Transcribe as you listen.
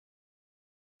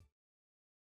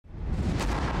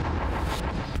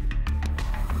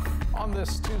on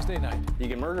this Tuesday night. You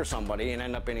can murder somebody and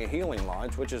end up in a healing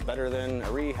lodge, which is better than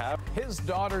a rehab. His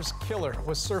daughter's killer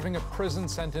was serving a prison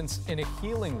sentence in a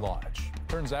healing lodge.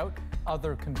 Turns out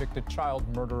other convicted child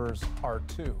murderers are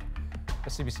too. A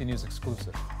CBC News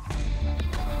exclusive.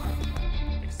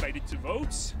 Excited to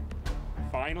vote?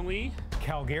 Finally.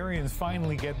 Calgarians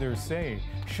finally get their say.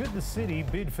 Should the city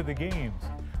bid for the games?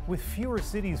 With fewer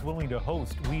cities willing to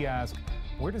host, we ask,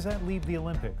 where does that leave the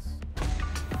Olympics?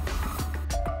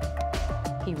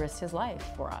 He risked his life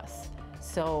for us.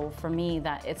 So for me,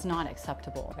 that it's not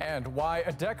acceptable. And why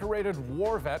a decorated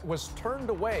war vet was turned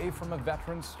away from a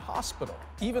veterans hospital,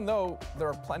 even though there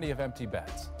are plenty of empty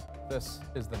beds. This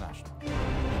is The National.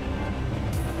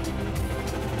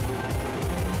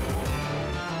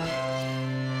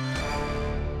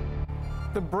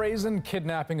 The brazen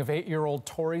kidnapping of 8-year-old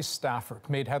Tori Stafford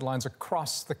made headlines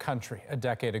across the country a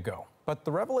decade ago. But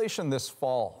the revelation this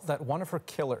fall that one of her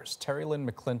killers, Terry Lynn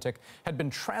McClintock, had been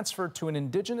transferred to an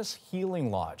Indigenous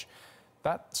healing lodge,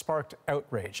 that sparked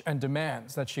outrage and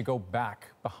demands that she go back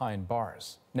behind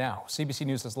bars. Now, CBC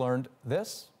News has learned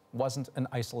this wasn't an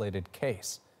isolated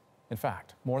case. In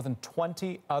fact, more than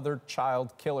 20 other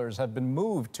child killers have been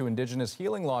moved to Indigenous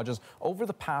healing lodges over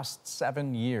the past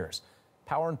 7 years.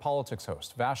 Power and Politics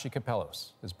host Vashi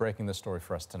Kapelos is breaking this story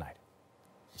for us tonight.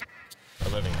 A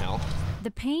living hell.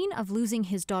 The pain of losing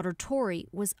his daughter Tori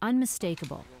was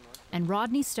unmistakable, and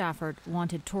Rodney Stafford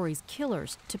wanted Tori's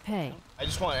killers to pay. I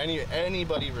just want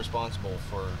anybody responsible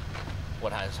for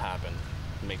what has happened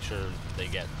to make sure they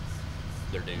get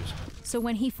their dues. So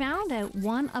when he found out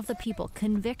one of the people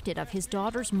convicted of his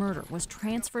daughter's murder was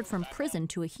transferred from prison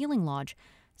to a healing lodge,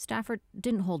 Stafford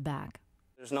didn't hold back.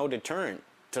 There's no deterrent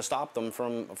to stop them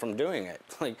from doing it.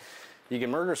 Like, you can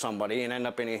murder somebody and end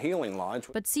up in a healing lodge.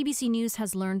 But CBC News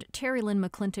has learned Terry Lynn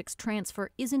McClintock's transfer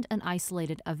isn't an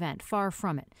isolated event, far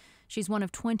from it. She's one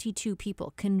of 22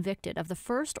 people convicted of the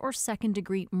first or second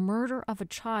degree murder of a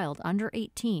child under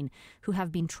 18 who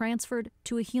have been transferred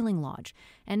to a healing lodge.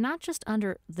 And not just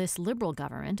under this Liberal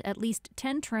government, at least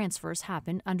 10 transfers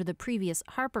happened under the previous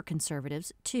Harper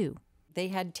Conservatives, too. They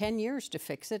had 10 years to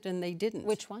fix it, and they didn't.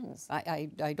 Which ones?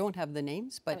 I don't have the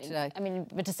names, but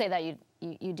but to say that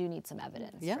you do need some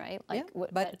evidence, yeah, right? Like,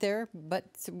 yeah.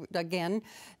 But again,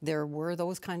 there were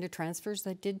those kind of transfers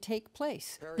that did take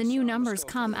place. The new numbers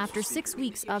come after 6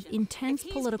 weeks of intense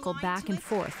political back and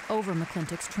forth over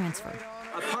McClintock's transfer.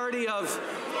 A party of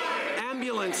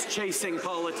ambulance-chasing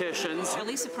politicians. At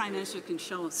least the Prime Minister can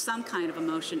show some kind of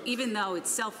emotion, even though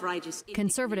it's self-righteous.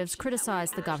 Conservatives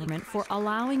criticized the government for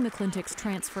allowing McClintock's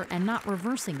transfer and not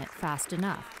reversing it fast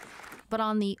enough. But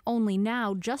on the only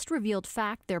now just revealed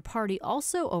fact their party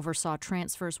also oversaw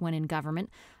transfers when in government,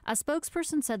 a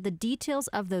spokesperson said the details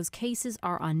of those cases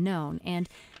are unknown and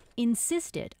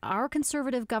insisted our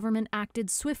Conservative government acted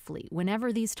swiftly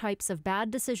whenever these types of bad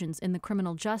decisions in the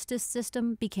criminal justice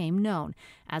system became known,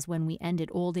 as when we ended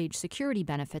old age security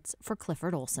benefits for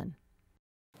Clifford Olson.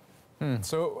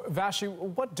 So, Vashi,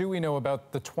 what do we know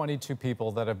about the 22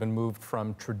 people that have been moved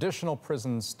from traditional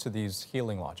prisons to these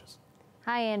healing lodges?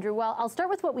 Hi, Andrew. Well, I'll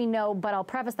start with what we know, but I'll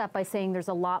preface that by saying there's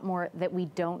a lot more that we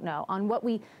don't know. On what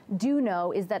we do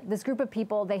know is that this group of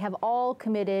people, they have all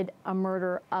committed a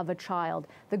murder of a child.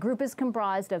 The group is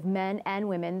comprised of men and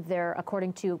women. There,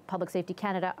 according to Public Safety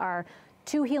Canada, are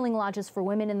 2 healing lodges for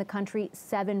women in the country,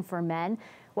 7 for men.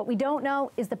 What we don't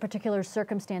know is the particular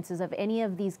circumstances of any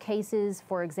of these cases.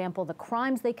 For example, the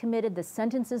crimes they committed, the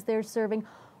sentences they're serving.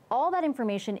 All that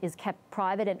information is kept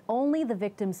private, and only the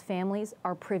victims' families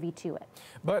are privy to it.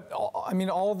 But, I mean,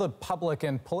 all the public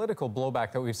and political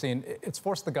blowback that we've seen, it's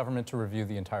forced the government to review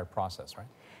the entire process, right?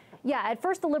 Yeah, at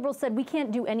first the Liberals said we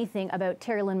can't do anything about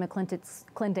Terry Lynn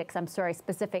McClintock's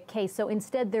specific case. So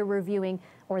instead they're reviewing,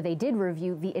 or they did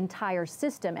review, the entire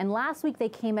system. And last week they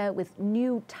came out with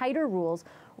new, tighter rules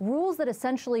that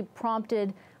essentially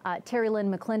prompted Terry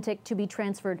Lynn McClintock to be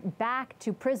transferred back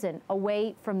to prison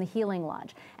away from the healing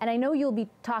lodge. And I know you'll be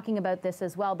talking about this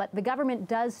as well, but the government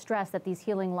does stress that these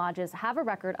healing lodges have a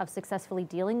record of successfully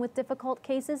dealing with difficult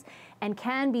cases and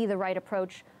can be the right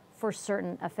approach for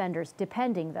certain offenders,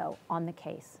 depending, though, on the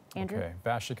case. Andrew? Okay.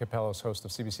 Vashi Kapelos, host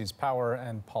of CBC's Power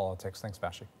and Politics. Thanks,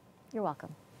 Vashi. You're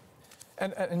welcome.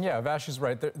 And yeah, Vashi's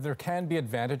right. There can be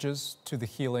advantages to the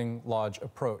healing lodge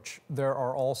approach. There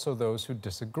are also those who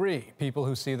disagree, people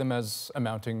who see them as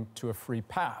amounting to a free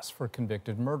pass for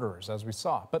convicted murderers, as we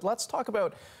saw. But let's talk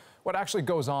about what actually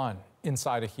goes on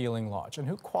inside a healing lodge and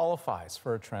who qualifies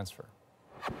for a transfer.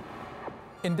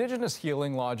 Indigenous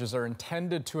healing lodges are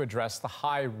intended to address the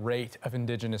high rate of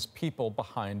Indigenous people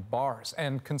behind bars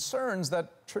and concerns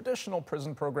that traditional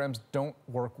prison programs don't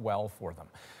work well for them.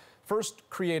 First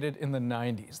created in the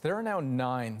 90s, there are now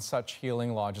 9 such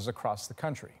healing lodges across the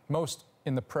country, most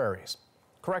in the prairies.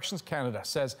 Corrections Canada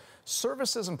says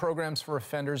services and programs for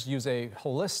offenders use a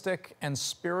holistic and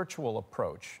spiritual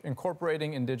approach,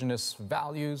 incorporating Indigenous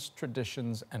values,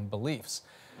 traditions, and beliefs.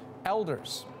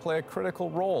 Elders play a critical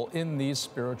role in these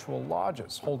spiritual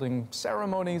lodges, holding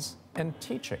ceremonies and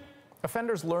teaching.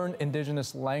 Offenders learn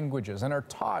Indigenous languages and are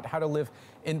taught how to live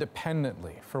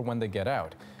independently for when they get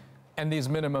out. And these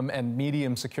minimum and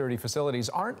medium security facilities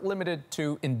aren't limited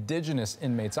to Indigenous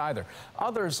inmates either.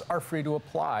 Others are free to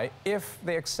apply if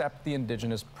they accept the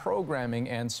Indigenous programming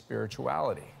and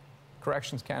spirituality.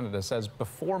 Corrections Canada says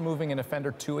before moving an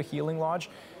offender to a healing lodge,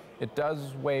 it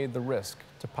does weigh the risk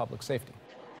to public safety.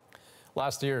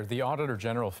 Last year, the Auditor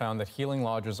General found that healing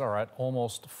lodges are at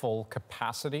almost full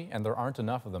capacity, and there aren't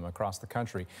enough of them across the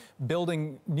country.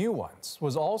 Building new ones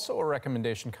was also a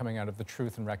recommendation coming out of the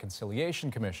Truth and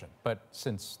Reconciliation Commission. But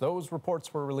since those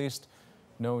reports were released,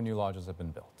 no new lodges have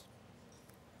been built.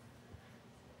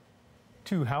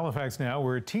 To Halifax now,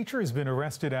 where a teacher has been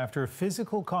arrested after a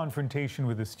physical confrontation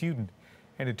with a student.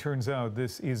 And it turns out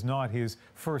this is not his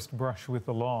first brush with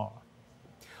the law.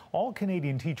 All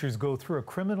Canadian teachers go through a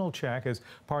criminal check as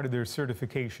part of their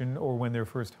certification or when they're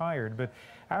first hired, but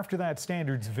after that,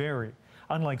 standards vary.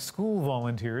 Unlike school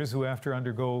volunteers who have to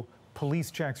undergo police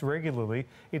checks regularly,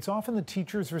 it's often the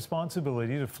teacher's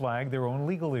responsibility to flag their own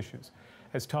legal issues.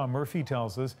 As Tom Murphy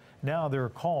tells us, now there are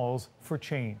calls for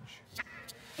change.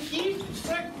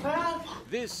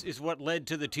 This is what led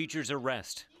to the teacher's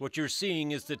arrest. What you're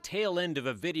seeing is the tail end of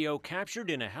a video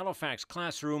captured in a Halifax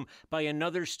classroom by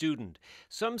another student.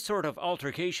 Some sort of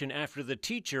altercation after the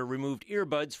teacher removed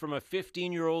earbuds from a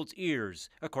 15-year-old's ears,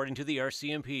 according to the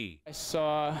RCMP. I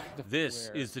saw This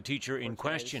is the teacher in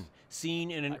question, seen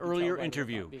in an earlier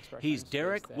interview. He's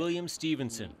Derek William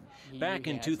Stevenson. Back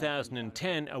in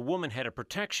 2010, a woman had a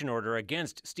protection order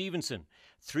against Stevenson.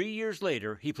 3 years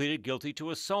later, he pleaded guilty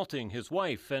to assaulting his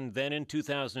wife, and then in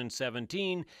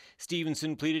 2017,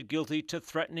 Stevenson pleaded guilty to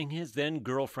threatening his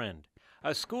then-girlfriend.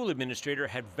 A school administrator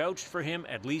had vouched for him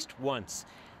at least once.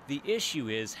 The issue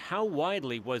is, how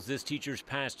widely was this teacher's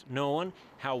past known?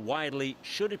 How widely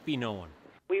should it be known?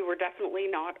 We were definitely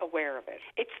not aware of it.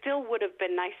 It still would have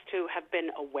been nice to have been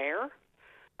aware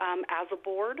as a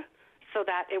board, so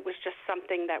that it was just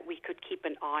something that we could keep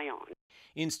an eye on.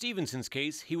 In Stevenson's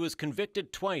case, he was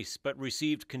convicted twice but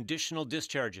received conditional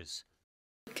discharges.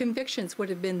 Convictions would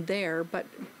have been there, but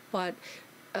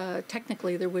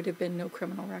technically there would have been no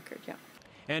criminal record, yeah.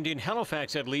 And in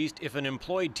Halifax, at least, if an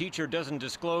employed teacher doesn't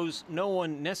disclose, no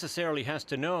one necessarily has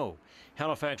to know.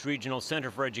 Halifax Regional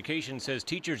Centre for Education says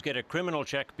teachers get a criminal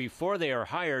check before they are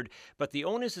hired, but the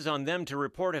onus is on them to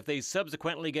report if they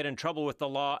subsequently get in trouble with the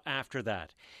law after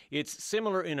that. It's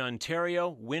similar in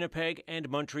Ontario, Winnipeg, and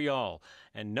Montreal,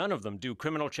 and none of them do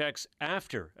criminal checks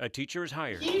after a teacher is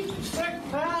hired.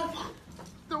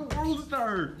 The world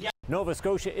star. Nova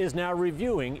Scotia is now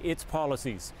reviewing its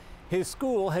policies. His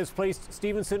school has placed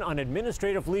Stevenson on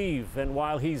administrative leave, and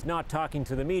while he's not talking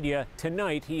to the media,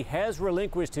 tonight he has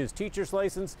relinquished his teacher's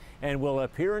license and will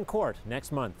appear in court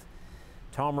next month.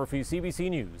 Tom Murphy, CBC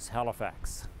News,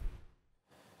 Halifax.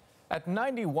 At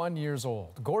 91 years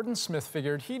old, Gordon Smith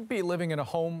figured he'd be living in a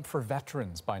home for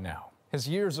veterans by now. His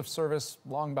years of service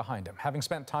long behind him, having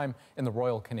spent time in the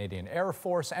Royal Canadian Air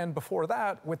Force and before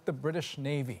that with the British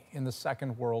Navy in the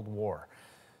Second World War.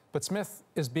 But Smith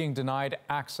is being denied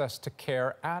access to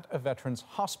care at a veterans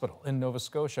hospital in Nova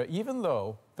Scotia, even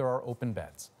though there are open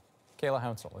beds. Kayla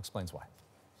Hounsell explains why.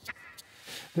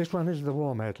 This one is the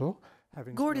War Medal.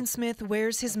 Gordon Smith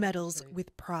wears his medals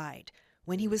with pride.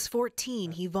 When he was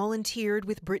 14, he volunteered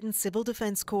with Britain's Civil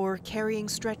Defence Corps, carrying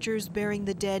stretchers bearing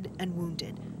the dead and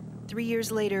wounded. 3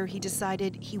 years later, he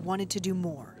decided he wanted to do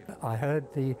more. I heard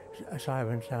the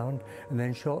siren sound, and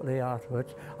then shortly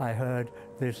afterwards, I heard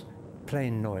this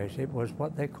plane noise. It was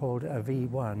what they called a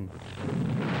V1.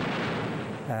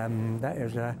 That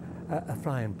is a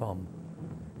flying bomb.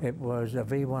 It was a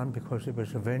V1 because it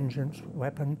was a vengeance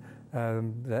weapon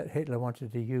that Hitler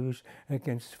wanted to use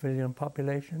against civilian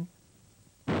population.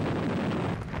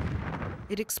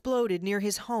 It exploded near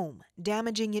his home,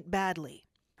 damaging it badly.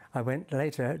 I went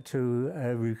later to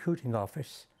a recruiting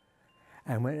office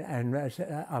and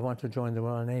said I want to join the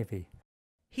Royal Navy.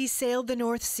 He sailed the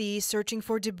North Sea searching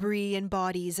for debris and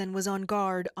bodies and was on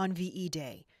guard on VE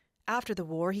Day. After the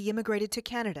war, he immigrated to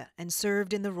Canada and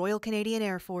served in the Royal Canadian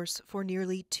Air Force for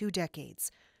nearly 2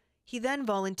 decades. He then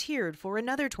volunteered for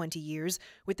another 20 years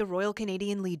with the Royal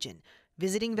Canadian Legion,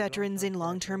 visiting veterans in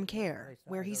long-term care,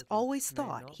 where he's always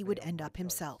thought he would end up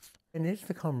himself. And it's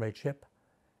the comradeship.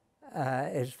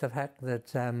 It's the fact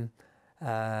that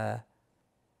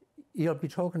you'll be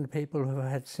talking to people who have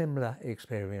had similar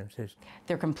experiences.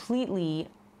 They're completely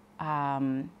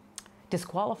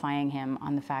disqualifying him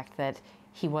on the fact that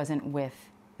he wasn't with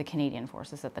the Canadian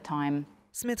Forces at the time.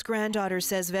 Smith's granddaughter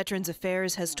says Veterans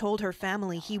Affairs has told her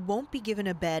family he won't be given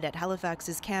a bed at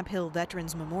Halifax's Camp Hill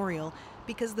Veterans Memorial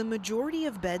because the majority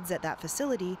of beds at that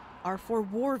facility are for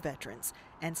war veterans,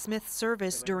 and Smith's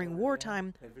service during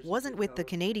wartime wasn't with the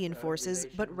Canadian Forces,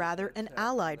 but rather an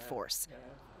Allied force.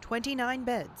 29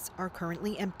 beds are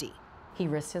currently empty. He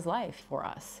risked his life for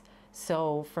us.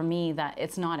 So for me, that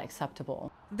it's not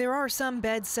acceptable. There are some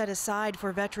beds set aside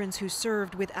for veterans who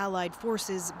served with Allied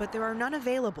forces, but there are none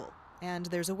available, and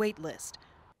there's a wait list.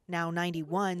 Now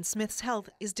 91, Smith's health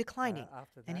is declining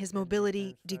and his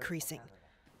mobility decreasing.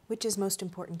 Which is most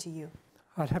important to you?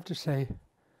 I'd have to say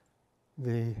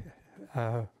the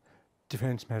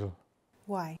Defence Medal.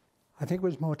 Why? I think it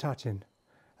was more touching.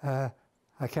 I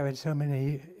carried so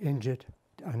many injured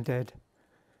and dead.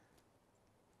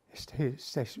 It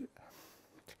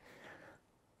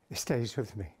stays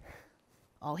with me.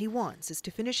 All he wants is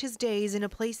to finish his days in a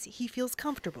place he feels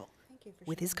comfortable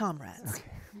with his comrades. Okay.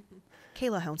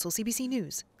 Kayla Hounsell, CBC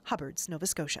News, Hubbards, Nova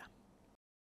Scotia.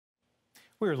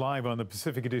 We're live on the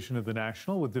Pacific edition of The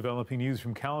National with developing news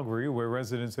from Calgary, where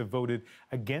residents have voted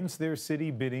against their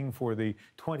city bidding for the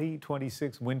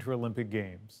 2026 Winter Olympic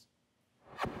Games.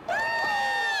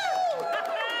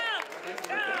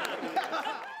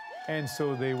 And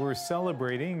so they were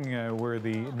celebrating where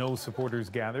the no supporters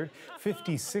gathered.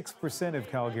 56% of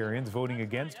Calgarians voting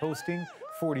against hosting,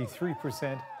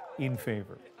 43% in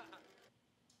favor.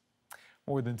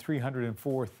 More than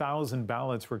 304,000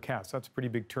 ballots were cast. That's a pretty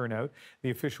big turnout. The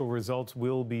official results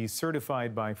will be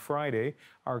certified by Friday.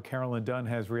 Our Carolyn Dunn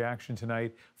has reaction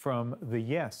tonight from the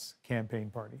Yes campaign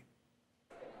party.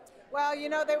 Well, you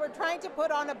know, they were trying to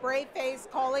put on a brave face,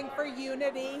 calling for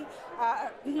unity,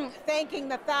 thanking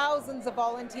the thousands of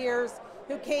volunteers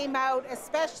who came out,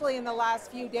 especially in the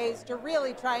last few days, to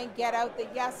really try and get out the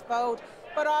yes vote.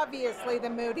 But obviously the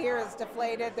mood here is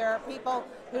deflated. There are people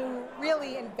who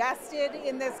really invested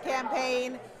in this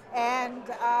campaign, and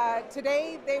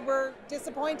today they were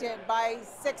disappointed by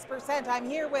 6%. I'm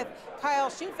here with Kyle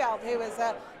Schufeld, who is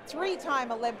a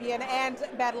three-time Olympian and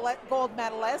gold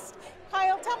medalist.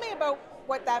 Kyle, tell me about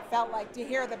what that felt like to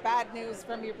hear the bad news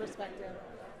from your perspective.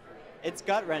 It's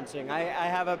gut-wrenching. I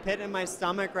have a pit in my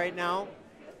stomach right now.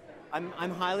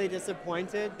 I'm highly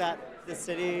disappointed that the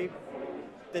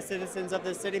citizens of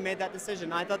the city made that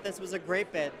decision. I thought this was a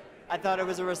great bid. I thought it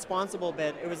was a responsible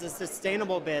bid. It was a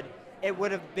sustainable bid. It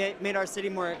would have made our city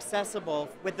more accessible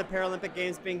with the Paralympic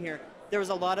Games being here. There was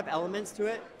a lot of elements to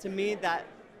it, to me, that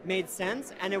made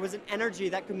sense, and it was an energy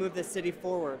that could move the city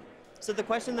forward. So the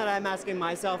question that I'm asking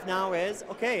myself now is,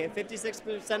 okay, if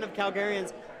 56% of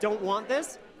Calgarians don't want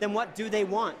this, then what do they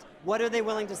want? What are they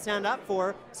willing to stand up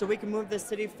for so we can move this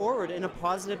city forward in a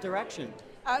positive direction?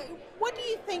 What do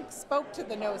you think spoke to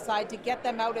the no side to get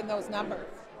them out in those numbers?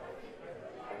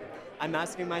 I'm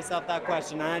asking myself that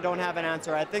question, and I don't have an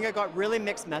answer. I think I got really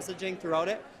mixed messaging throughout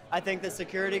it. I think the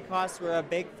security costs were a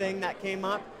big thing that came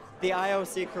up. The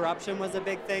IOC corruption was a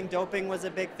big thing. Doping was a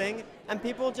big thing. And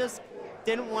people just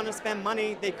didn't want to spend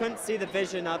money. They couldn't see the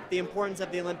vision of the importance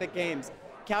of the Olympic Games.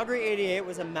 Calgary 88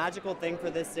 was a magical thing for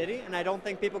this city, and I don't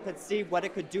think people could see what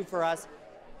it could do for us.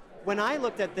 When I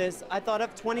looked at this, I thought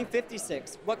of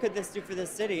 2056. What could this do for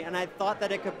this city? And I thought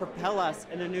that it could propel us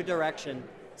in a new direction.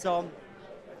 So I'm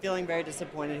feeling very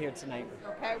disappointed here tonight.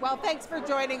 Okay, well, thanks for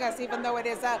joining us, even though it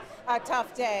is a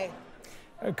tough day.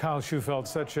 Kyle Schufeld,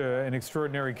 such an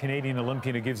extraordinary Canadian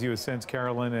Olympian. It gives you a sense,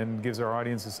 Carolyn, and gives our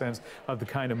audience a sense of the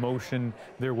kind of motion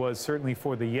there was certainly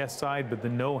for the yes side, but the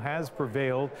no has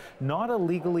prevailed. Not a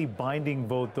legally binding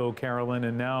vote, though, Carolyn,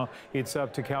 and now it's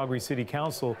up to Calgary City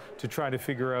Council to try to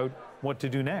figure out what to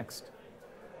do next.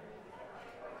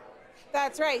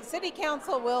 That's right. City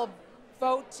Council will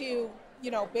vote to,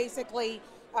 basically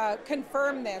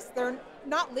confirm this. They're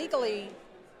not legally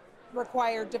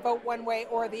required to vote one way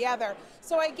or the other.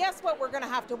 So I guess what we're going to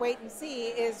have to wait and see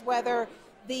is whether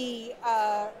the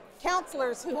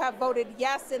councillors who have voted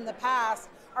yes in the past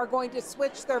are going to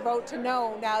switch their vote to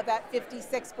no now that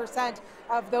 56%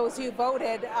 of those who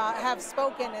voted have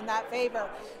spoken in that favor.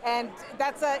 And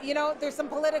that's there's some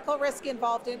political risk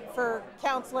involved for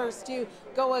councillors to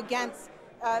go against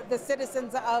the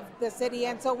citizens of the city.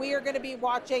 And so we are going to be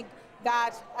watching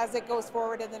that as it goes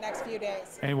forward in the next few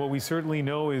days. And what we certainly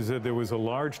know is that there was a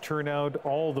large turnout.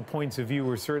 All the points of view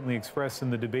were certainly expressed in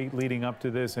the debate leading up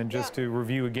to this. And just to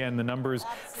review again the numbers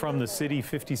from the city,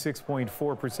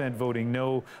 56.4% voting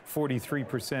no,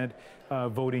 43%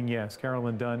 voting yes.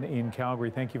 Carolyn Dunn in Calgary,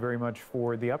 thank you very much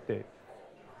for the update.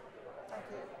 Thank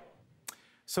you.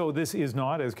 So this is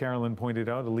not, as Carolyn pointed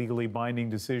out, a legally binding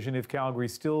decision. If Calgary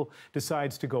still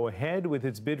decides to go ahead with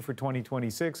its bid for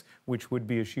 2026, which would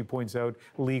be, as she points out,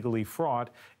 legally fraught,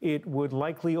 it would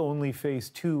likely only face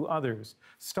two others.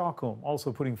 Stockholm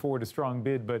also putting forward a strong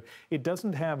bid, but it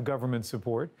doesn't have government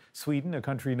support. Sweden, a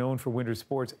country known for winter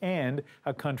sports, and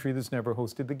a country that's never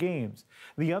hosted the Games.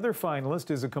 The other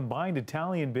finalist is a combined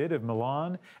Italian bid of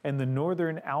Milan and the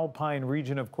northern Alpine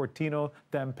region of Cortino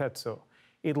d'Ampezzo.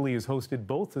 Italy has hosted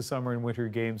both the Summer and Winter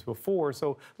Games before,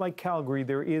 so like Calgary,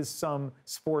 there is some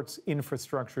sports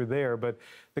infrastructure there, but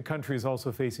the country is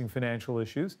also facing financial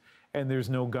issues, and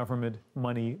there's no government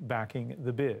money backing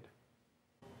the bid.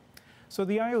 So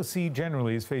the IOC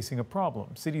generally is facing a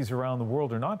problem. Cities around the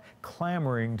world are not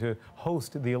clamoring to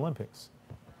host the Olympics.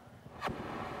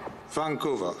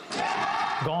 Vancouver.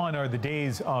 Gone are the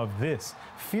days of this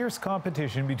fierce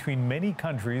competition between many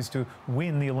countries to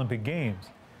win the Olympic Games.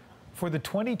 For the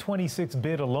 2026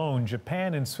 bid alone,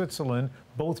 Japan and Switzerland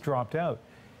both dropped out.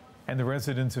 And the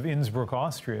residents of Innsbruck,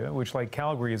 Austria, which like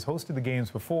Calgary has hosted the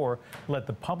Games before, let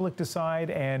the public decide,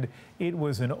 and it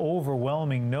was an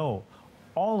overwhelming no,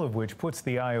 all of which puts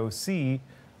the IOC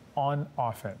on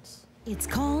offense. It's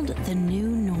called the new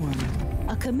norm,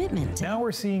 a commitment. Now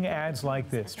we're seeing ads like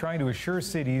this, trying to assure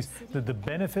cities that the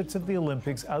benefits of the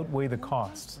Olympics outweigh the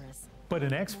costs. But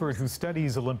an expert who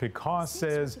studies Olympic costs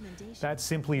says that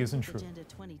simply isn't true.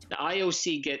 The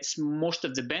IOC gets most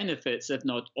of the benefits, if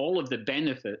not all of the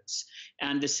benefits,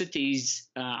 and the cities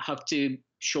have to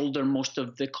shoulder most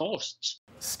of the costs.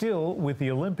 Still, with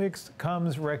the Olympics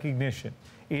comes recognition.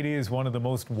 It is one of the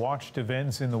most watched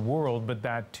events in the world, but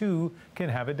that too can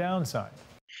have a downside.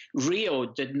 Rio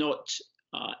did not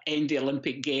end the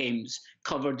Olympic Games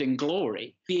covered in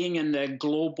glory. Being in the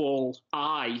global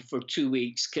eye for 2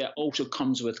 weeks also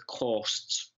comes with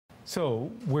costs. So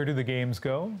where do the Games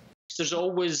go? There's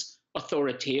always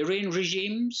authoritarian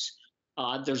regimes.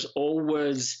 There's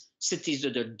always cities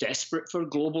that are desperate for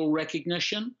global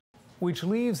recognition. Which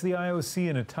leaves the IOC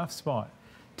in a tough spot.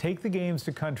 Take the Games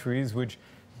to countries which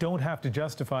don't have to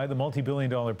justify the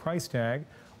multi-billion-dollar price tag,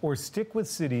 or stick with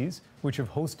cities which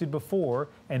have hosted before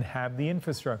and have the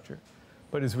infrastructure.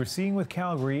 But as we're seeing with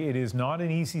Calgary, it is not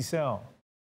an easy sell.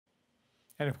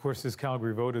 And of course, this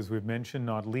Calgary vote, as we've mentioned,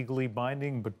 not legally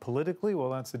binding, but politically,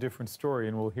 well, that's a different story,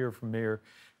 and we'll hear from Mayor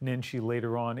Nenshi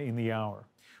later on in the hour.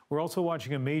 We're also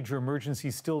watching a major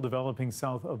emergency still developing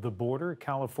south of the border,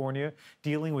 California,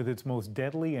 dealing with its most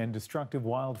deadly and destructive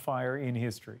wildfire in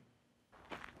history.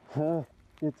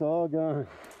 It's all gone.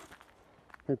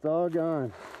 It's all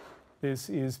gone. This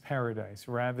is paradise,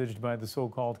 ravaged by the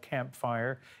so-called Camp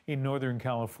Fire in Northern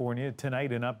California.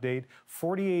 Tonight, an update.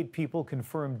 48 people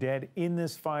confirmed dead in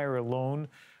this fire alone.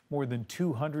 More than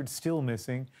 200 still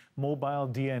missing. Mobile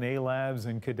DNA labs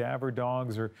and cadaver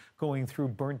dogs are going through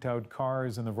burnt-out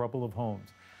cars and the rubble of homes.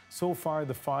 So far,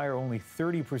 the fire only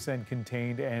 30%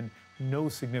 contained and no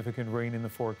significant rain in the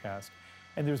forecast.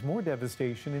 And there's more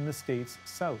devastation in the state's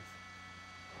south.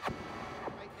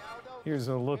 Here's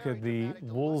a look at the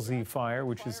Woolsey fire,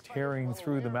 which is tearing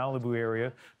through the Malibu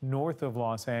area north of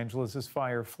Los Angeles. This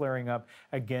fire flaring up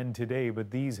again today,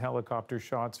 but these helicopter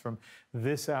shots from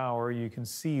this hour, you can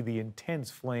see the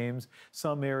intense flames.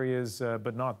 Some areas,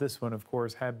 but not this one, of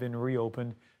course, have been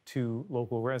reopened to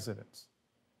local residents.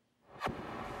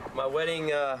 My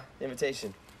wedding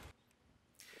invitation.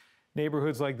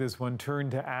 Neighborhoods like this one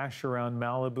turned to ash around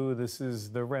Malibu. This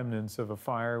is the remnants of a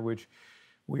fire which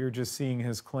we are just seeing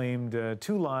has claimed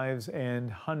 2 lives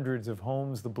and hundreds of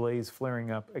homes. The blaze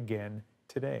flaring up again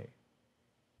today.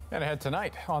 And ahead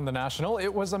tonight on The National,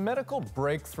 it was a medical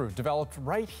breakthrough developed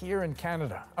right here in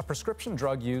Canada, a prescription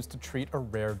drug used to treat a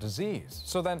rare disease.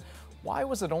 So then, why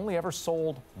was it only ever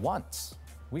sold once?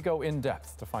 We go in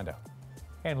depth to find out.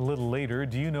 And a little later,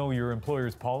 do you know your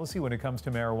employer's policy when it comes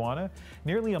to marijuana?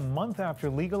 Nearly a month after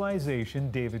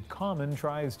legalization, David Common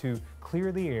tries to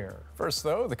clear the air. First,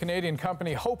 though, the Canadian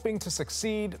company hoping to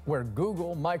succeed where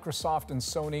Google, Microsoft, and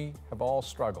Sony have all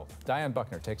struggled. Diane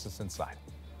Buckner takes us inside.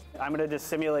 I'm going to just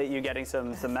simulate you getting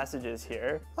some messages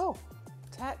here. Oh,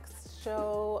 texts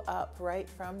show up right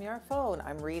from your phone.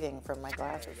 I'm reading from my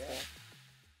glasses here.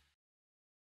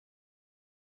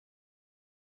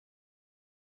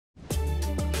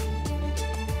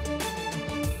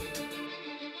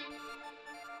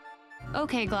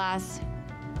 Okay, Glass,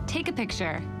 take a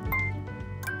picture.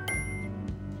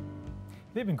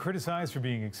 They've been criticized for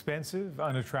being expensive,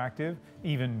 unattractive,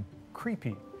 even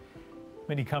creepy.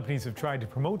 Many companies have tried to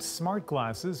promote smart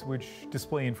glasses, which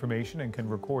display information and can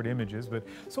record images, but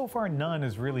so far none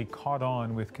has really caught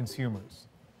on with consumers.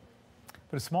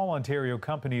 But a small Ontario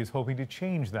company is hoping to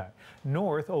change that.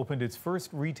 North opened its first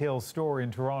retail store in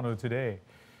Toronto today.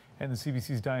 And the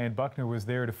CBC's Diane Buckner was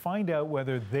there to find out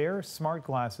whether their smart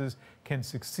glasses can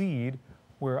succeed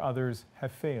where others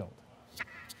have failed.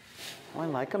 I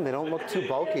like them. They don't look too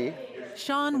bulky.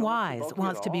 Sean Wise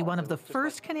wants to be one of the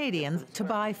first Canadians to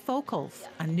buy Focals,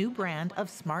 a new brand of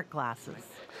smart glasses.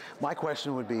 My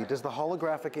question would be, does the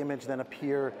holographic image then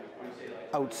appear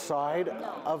outside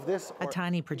of this? A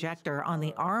tiny projector on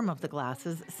the arm of the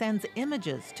glasses sends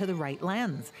images to the right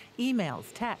lens,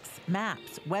 emails, texts,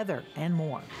 maps, weather, and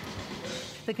more.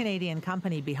 The Canadian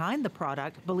company behind the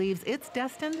product believes it's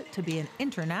destined to be an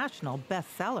international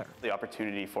bestseller. The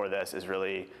opportunity for this is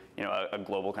really, a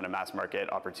global kind of mass market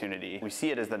opportunity. We see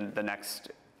it as the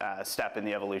next step in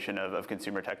the evolution of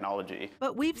consumer technology.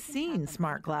 But we've seen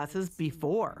smart glasses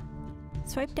before.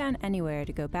 Swipe down anywhere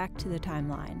to go back to the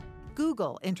timeline.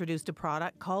 Google introduced a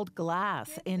product called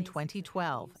Glass in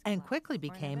 2012 and quickly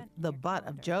became the butt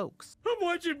of jokes. I'm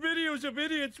watching videos of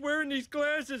idiots wearing these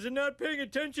glasses and not paying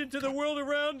attention to the world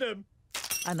around them.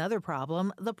 Another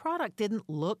problem, the product didn't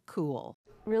look cool.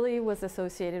 Really was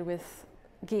associated with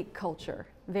geek culture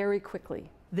very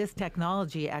quickly. This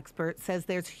technology expert says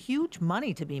there's huge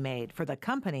money to be made for the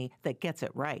company that gets it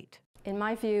right. In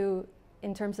my view,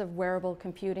 in terms of wearable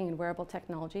computing and wearable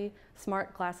technology,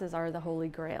 smart glasses are the holy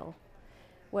grail.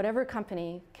 Whatever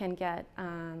company can get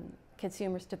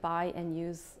consumers to buy and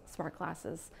use smart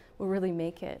glasses will really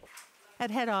make it. At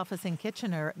head office in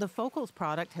Kitchener, the Focals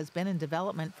product has been in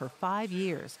development for 5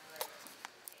 years,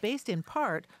 based in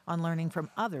part on learning from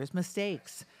others'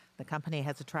 mistakes. The company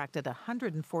has attracted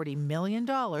 $140 million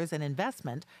in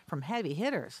investment from heavy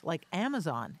hitters like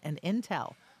Amazon and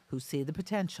Intel, who see the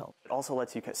potential. It also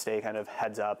lets you stay kind of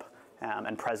heads up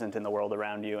and present in the world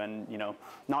around you, and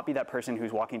not be that person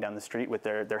who's walking down the street with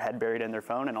their head buried in their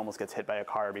phone and almost gets hit by a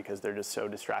car because they're just so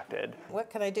distracted. What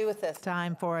can I do with this?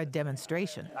 Time for a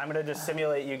demonstration. I'm going to just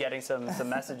simulate you getting some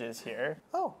messages here.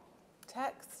 Oh,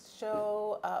 texts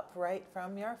show up right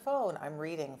from your phone. I'm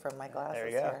reading from my glasses there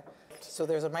you go. here. So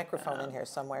there's a microphone in here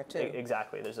somewhere too.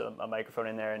 Exactly, there's a microphone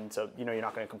in there, and so you're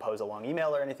not going to compose a long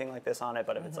email or anything like this on it,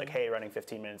 but if it's like, hey, running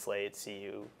 15 minutes late, see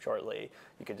you shortly,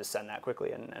 you could just send that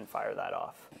quickly and fire that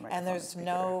off. And there's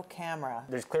no camera.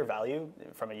 There's clear value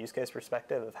from a use case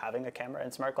perspective of having a camera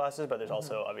in smart glasses, but there's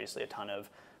also obviously a ton of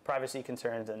privacy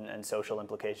concerns and social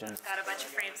implications. Got a bunch of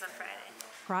frames on Friday.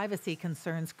 Privacy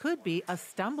concerns could be a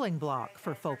stumbling block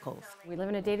for Focals. We live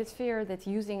in a data sphere that's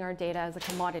using our data as a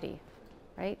commodity,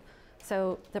 right?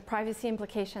 So the privacy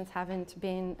implications haven't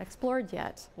been explored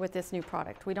yet with this new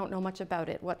product. We don't know much about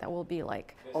it, what that will be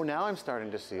like. Oh, now I'm starting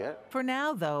to see it. For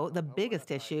now, though, the biggest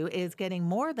issue is getting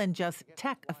more than just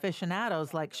tech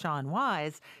aficionados like Sean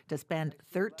Wise to spend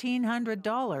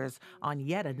 $1,300 on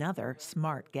yet another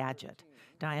smart gadget.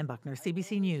 Diane Buckner,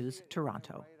 CBC News,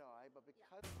 Toronto.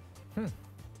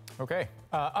 Okay,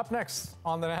 up next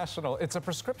on The National, it's a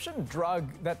prescription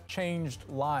drug that changed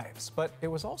lives, but it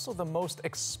was also the most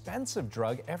expensive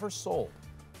drug ever sold.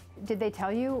 Did they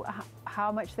tell you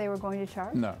how much they were going to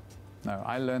charge? No,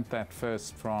 I learned that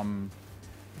first from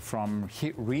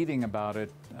reading about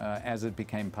it as it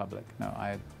became public. No,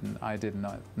 I did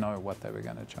not know what they were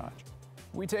going to charge.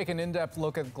 We take an in-depth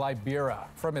look at Glybera,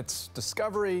 from its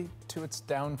discovery to its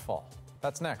downfall.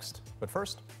 That's next, but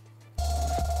first,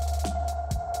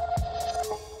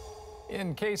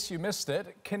 in case you missed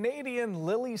it, Canadian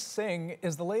Lily Singh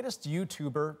is the latest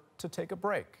YouTuber to take a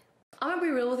break. I'm gonna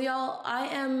be real with y'all. I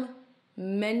am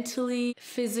mentally,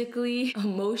 physically,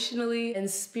 emotionally,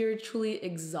 and spiritually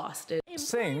exhausted.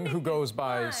 Singh, who goes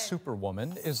by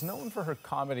Superwoman, is known for her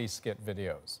comedy skit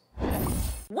videos.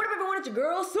 What if everyone is a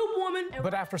girl, Superwoman?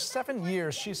 But after 7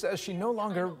 years, she says she no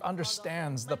longer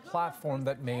understands the platform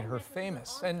that made her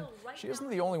famous. And she isn't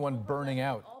the only one burning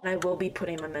out. I will be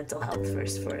putting my mental health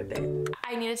first for a bit.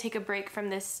 I need to take a break from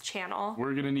this channel.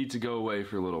 We're gonna need to go away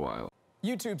for a little while.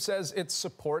 YouTube says it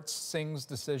supports Singh's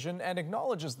decision and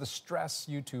acknowledges the stress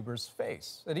YouTubers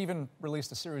face. It even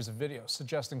released a series of videos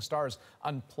suggesting stars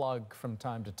unplug from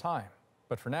time to time.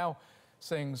 But for now,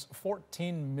 Singh's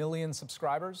 14 million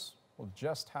subscribers will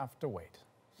just have to wait.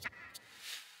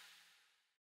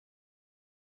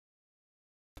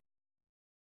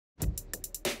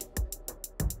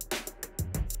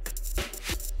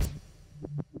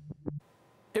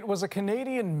 It was a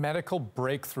Canadian medical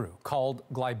breakthrough called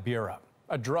Glybera,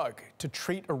 a drug to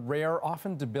treat a rare,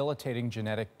 often debilitating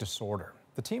genetic disorder.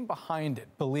 The team behind it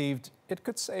believed it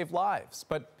could save lives,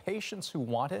 but patients who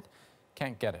want it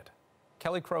can't get it.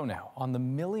 Kelly Crow now on the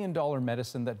 $1 million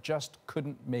medicine that just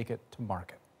couldn't make it to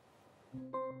market.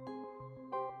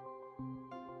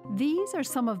 These are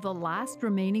some of the last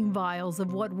remaining vials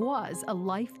of what was a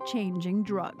life-changing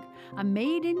drug, a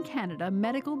made-in-Canada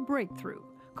medical breakthrough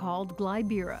called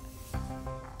Glybera.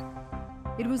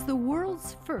 It was the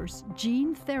world's first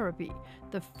gene therapy,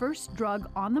 the first drug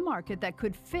on the market that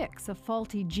could fix a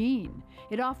faulty gene.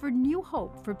 It offered new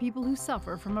hope for people who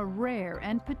suffer from a rare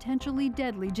and potentially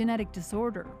deadly genetic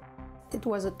disorder. It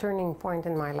was a turning point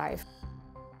in my life.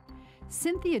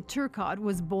 Cynthia Turcott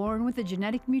was born with a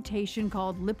genetic mutation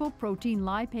called lipoprotein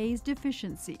lipase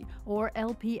deficiency, or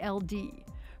LPLD.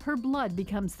 Her blood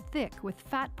becomes thick with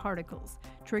fat particles,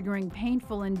 triggering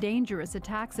painful and dangerous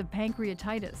attacks of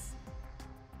pancreatitis.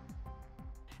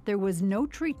 There was no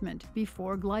treatment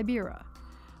before Glybera,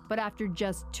 but after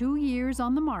just 2 years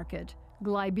on the market,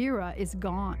 Glybera is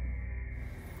gone.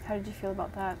 How did you feel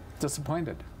about that?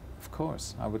 Disappointed, of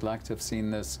course. I would like to have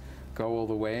seen this go all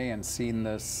the way and seen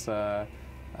this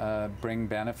bring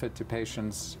benefit to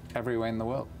patients everywhere in the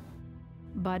world.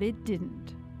 But it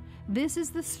didn't. This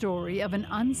is the story of an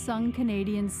unsung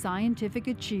Canadian scientific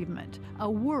achievement, a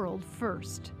world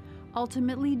first,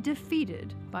 ultimately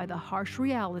defeated by the harsh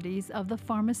realities of the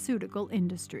pharmaceutical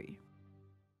industry.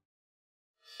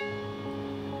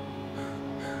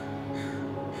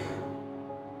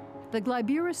 The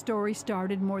Glybera story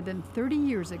started more than 30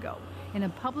 years ago in a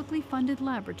publicly funded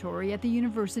laboratory at the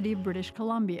University of British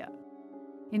Columbia.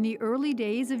 In the early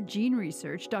days of gene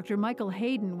research, Dr. Michael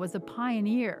Hayden was a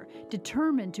pioneer,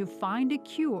 determined to find a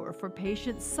cure for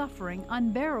patients suffering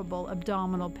unbearable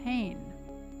abdominal pain.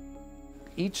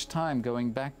 Each time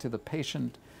going back to the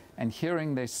patient and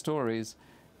hearing their stories,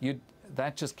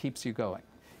 that just keeps you going.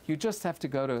 You just have to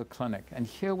go to a clinic and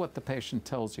hear what the patient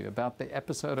tells you about the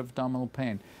episode of abdominal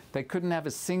pain. They couldn't have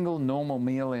a single normal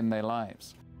meal in their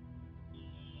lives.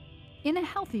 In a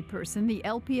healthy person, the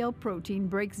LPL protein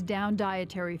breaks down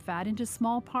dietary fat into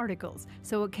small particles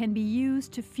so it can be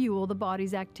used to fuel the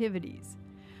body's activities.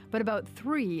 But about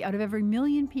 3 out of every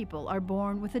 1,000,000 people are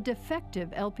born with a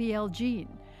defective LPL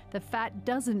gene. The fat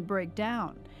doesn't break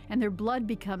down, and their blood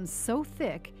becomes so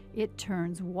thick it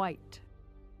turns white.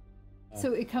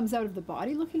 So it comes out of the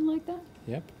body looking like that?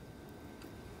 Yep.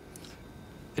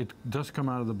 It does come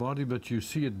out of the body, but you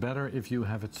see it better if you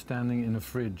have it standing in a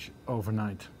fridge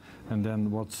overnight. And then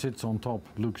what sits on top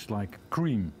looks like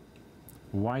cream.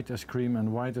 White as cream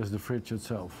and white as the fridge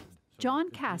itself. John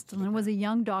Castellan was a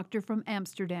young doctor from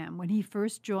Amsterdam when he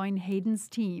first joined Hayden's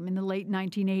team in the late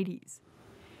 1980s.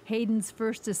 Hayden's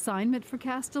first assignment for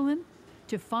Castellan?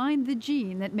 To find the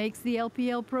gene that makes the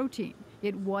LPL protein.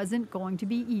 It wasn't going to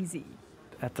be easy.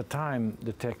 At the time,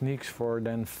 the techniques for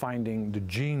then finding the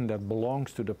gene that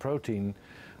belongs to the protein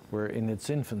were in its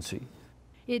infancy.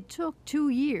 It took 2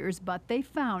 years, but they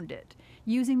found it,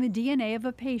 using the DNA of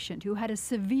a patient who had a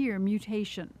severe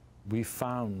mutation. We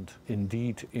found,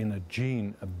 indeed, in a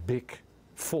gene, a big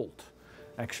fault.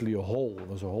 Actually a hole. There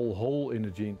was a whole hole in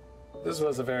the gene. This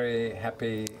was a very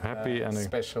happy and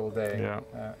special day.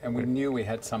 Yeah. And we knew we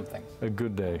had something. A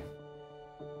good day.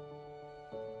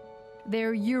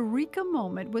 Their eureka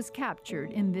moment was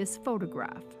captured in this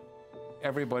photograph.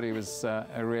 Everybody was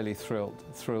really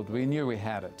thrilled. We knew we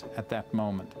had it at that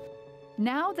moment.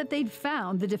 Now that they'd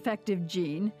found the defective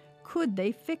gene, could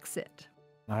they fix it?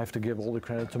 I have to give all the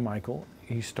credit to Michael.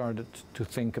 He started to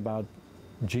think about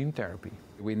gene therapy.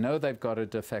 We know they've got a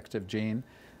defective gene.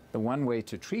 The one way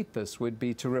to treat this would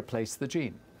be to replace the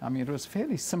gene. I mean, it was a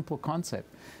fairly simple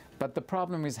concept. But the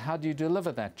problem is, how do you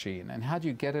deliver that gene and how do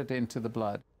you get it into the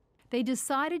blood? They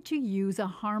decided to use a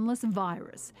harmless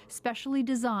virus, specially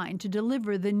designed to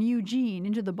deliver the new gene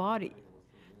into the body.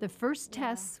 The first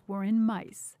tests were in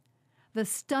mice. The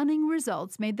stunning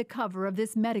results made the cover of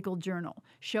this medical journal,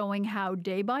 showing how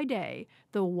day by day,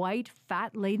 the white,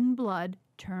 fat-laden blood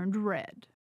turned red.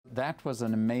 That was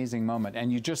an amazing moment,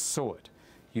 and you just saw it.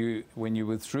 When you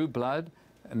withdrew blood,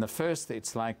 and the first,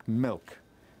 it's like milk.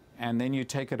 And then you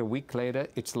take it a week later,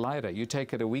 it's lighter. You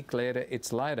take it a week later,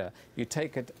 it's lighter. You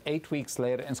take it 8 weeks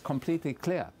later, and it's completely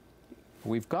clear.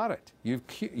 We've got it. You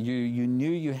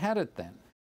knew you had it then.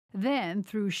 Then,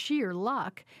 through sheer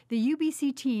luck, the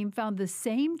UBC team found the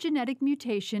same genetic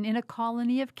mutation in a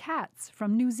colony of cats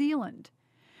from New Zealand.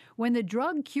 When the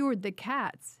drug cured the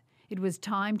cats, it was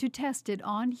time to test it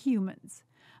on humans.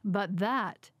 But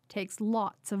that takes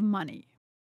lots of money.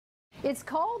 It's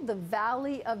called the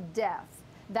Valley of Death.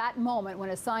 That moment when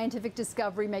a scientific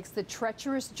discovery makes the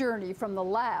treacherous journey from the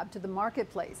lab to the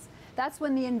marketplace. That's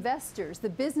when the investors, the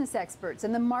business experts,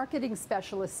 and the marketing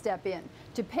specialists step in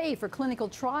to pay for clinical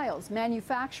trials,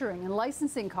 manufacturing, and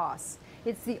licensing costs.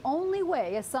 It's the only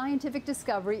way a scientific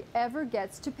discovery ever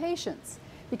gets to patients,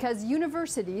 because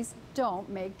universities don't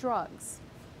make drugs.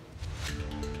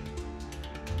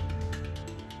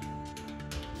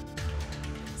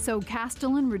 So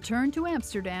Castellan returned to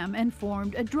Amsterdam and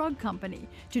formed a drug company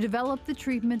to develop the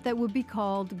treatment that would be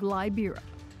called Glybera.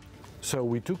 So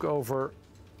we took over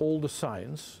all the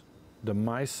science, the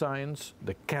mice science,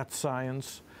 the cat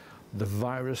science, the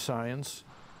virus science.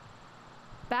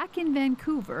 Back in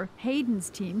Vancouver, Hayden's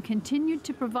team continued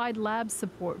to provide lab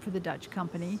support for the Dutch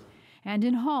company, and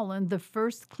in Holland, the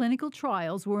first clinical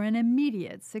trials were an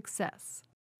immediate success.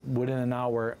 Within an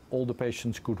hour, all the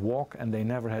patients could walk and they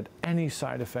never had any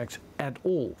side effects at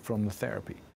all from the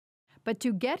therapy. But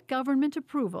to get government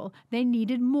approval, they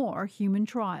needed more human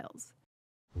trials.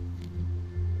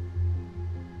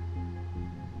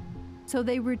 So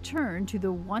they returned to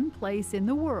the one place in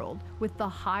the world with the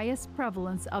highest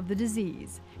prevalence of the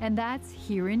disease, and that's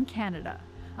here in Canada,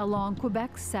 along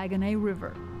Quebec's Saguenay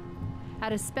River.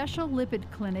 At a special lipid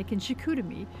clinic in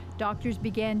Chicoutimi, doctors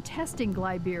began testing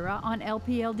Glybera on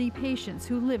LPLD patients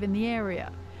who live in the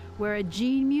area, where a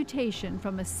gene mutation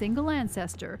from a single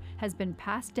ancestor has been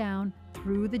passed down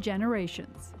through the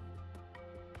generations.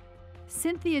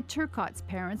 Cynthia Turcotte's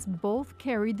parents both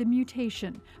carried the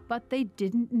mutation, but they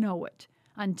didn't know it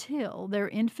until their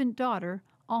infant daughter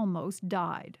almost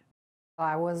died.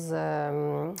 I was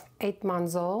 8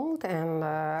 months old and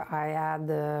I had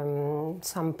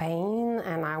some pain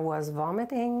and I was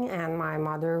vomiting and my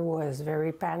mother was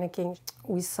very panicking.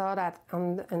 We saw that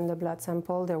in the blood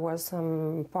sample there was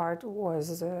some part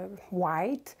was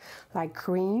white, like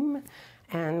cream,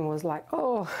 and was like,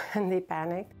 oh, and they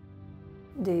panicked.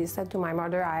 They said to my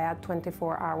mother I had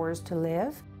 24 hours to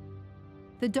live.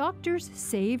 The doctors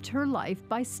saved her life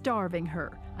by starving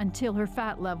her until her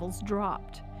fat levels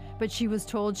dropped. But she was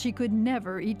told she could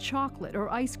never eat chocolate or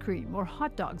ice cream or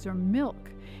hot dogs or milk,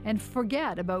 and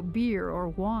forget about beer or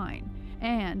wine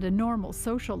and a normal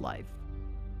social life.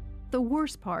 The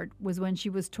worst part was when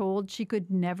she was told she could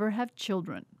never have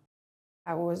children.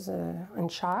 I was in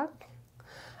shock.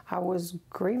 I was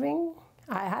grieving.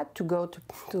 I had to go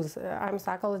to I'm a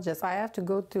psychologist, I have to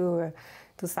go to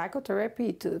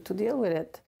psychotherapy to deal with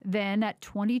it. Then, at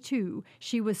 22,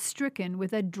 she was stricken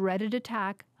with a dreaded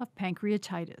attack of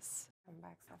pancreatitis.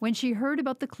 When she heard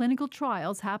about the clinical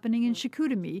trials happening in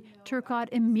Chicoutimi, Turcotte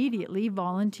immediately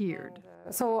volunteered.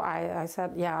 So I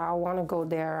said, yeah, I want to go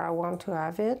there. I want to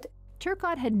have it.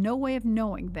 Turcotte had no way of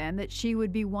knowing then that she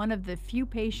would be one of the few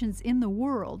patients in the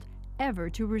world ever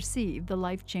to receive the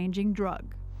life-changing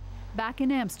drug. Back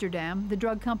in Amsterdam, the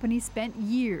drug company spent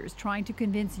years trying to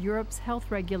convince Europe's health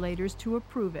regulators to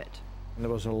approve it. There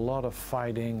was a lot of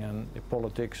fighting and the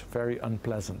politics very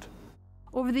unpleasant.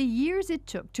 Over the years it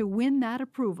took to win that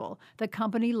approval, the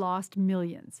company lost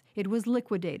millions. It was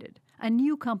liquidated. A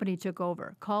new company took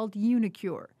over, called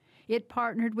Unicure. It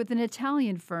partnered with an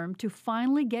Italian firm to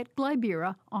finally get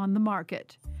Glybera on the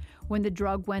market. When the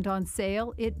drug went on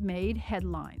sale, it made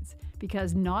headlines,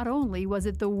 because not only was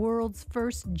it the world's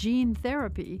first gene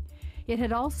therapy, it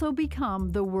had also become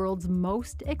the world's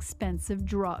most expensive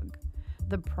drug.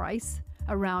 The price,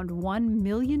 around $1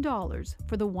 million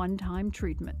for the one-time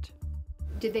treatment.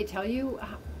 Did they tell you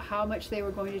how much they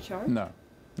were going to charge? No.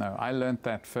 I learned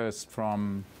that first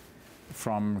from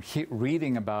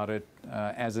reading about it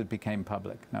as it became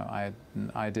public. No,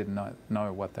 I did not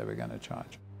know what they were going to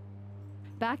charge.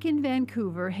 Back in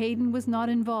Vancouver, Hayden was not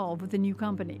involved with the new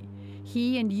company.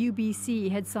 He and UBC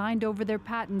had signed over their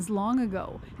patents long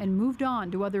ago and moved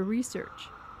on to other research.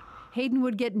 Hayden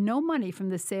would get no money from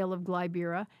the sale of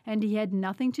Glybera, and he had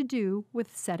nothing to do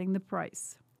with setting the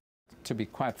price. To be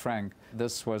quite frank,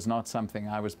 this was not something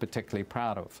I was particularly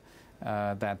proud of,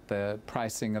 that the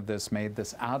pricing of this made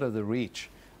this out of the reach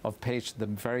of the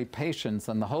very patients,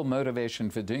 and the whole motivation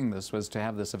for doing this was to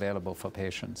have this available for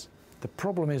patients. The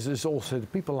problem is also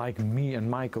that people like me and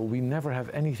Michael, we never have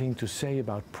anything to say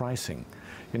about pricing.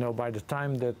 You know, by the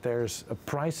time that there's a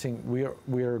pricing,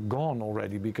 we're gone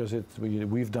already, because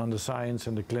we've done the science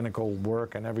and the clinical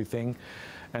work and everything,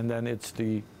 and then it's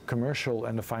the commercial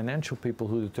and the financial people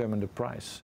who determine the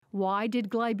price. Why did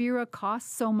Glybera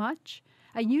cost so much?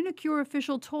 A Unicure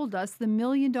official told us the $1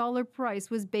 million price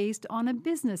was based on a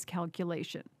business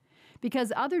calculation.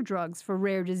 Because other drugs for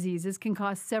rare diseases can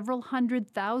cost several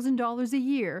 $100,000 a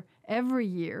year, every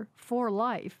year, for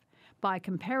life. By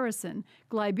comparison,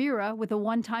 Glybera, with a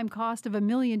one-time cost of $1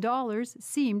 million,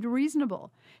 seemed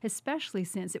reasonable, especially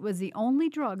since it was the only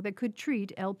drug that could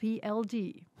treat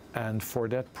LPLD. And for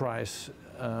that price,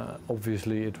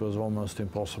 obviously it was almost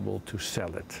impossible to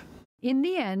sell it. In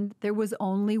the end, there was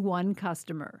only one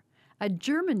customer. A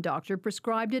German doctor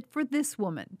prescribed it for this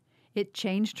woman. It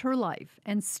changed her life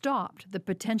and stopped the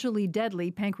potentially deadly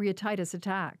pancreatitis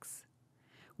attacks.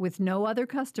 With no other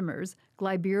customers,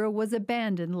 Glybera was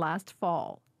abandoned last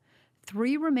fall.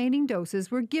 3 remaining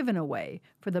doses were given away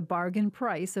for the bargain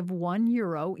price of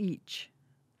 €1 each.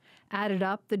 Added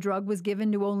up, the drug was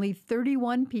given to only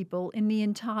 31 people in the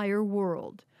entire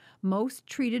world, most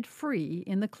treated free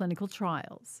in the clinical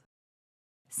trials.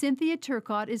 Cynthia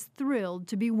Turcotte is thrilled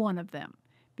to be one of them.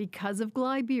 Because of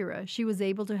Glybera, she was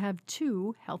able to have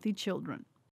 2 healthy children.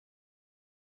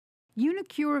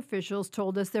 Unicure officials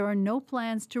told us there are no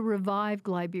plans to revive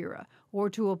Glybera or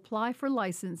to apply for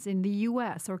license in the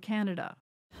U.S. or Canada.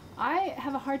 I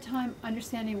have a hard time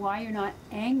understanding why you're not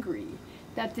angry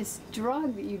that this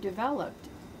drug that you developed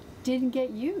didn't get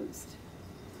used.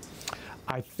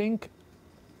 I think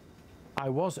I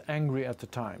was angry at the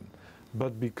time,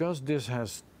 but because this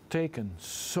has taken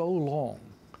so long,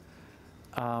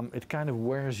 it kind of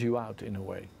wears you out in a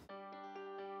way.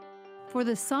 For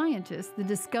the scientists, the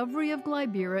discovery of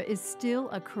Glybera is still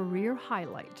a career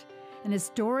highlight, an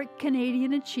historic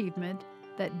Canadian achievement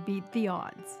that beat the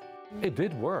odds. It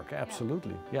did work,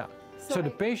 absolutely, yeah. So the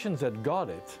patients that got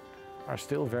it are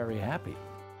still very happy.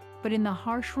 But in the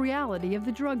harsh reality of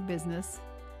the drug business,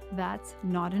 that's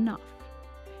not enough.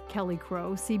 Kelly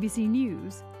Crow, CBC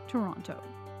News, Toronto.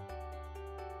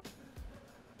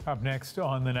 Up next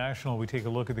on The National, we take a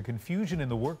look at the confusion in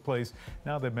the workplace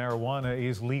now that marijuana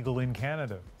is legal in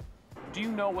Canada. Do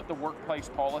you know what the workplace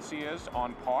policy is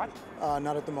on pot?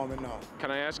 Not at the moment, no.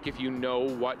 Can I ask if you know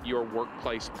what your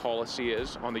workplace policy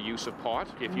is on the use of pot,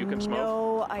 if you can smoke?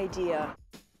 No idea.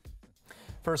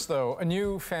 First, though, a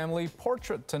new family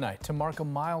portrait tonight to mark a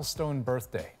milestone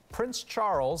birthday. Prince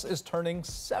Charles is turning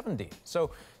 70.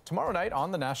 So tomorrow night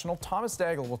on The National, Thomas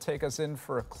Daigle will take us in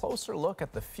for a closer look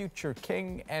at the future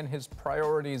king and his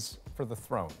priorities for the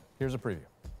throne. Here's a preview.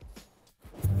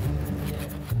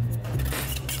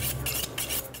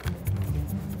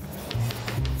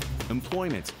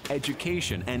 Employment,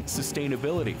 education, and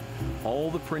sustainability. All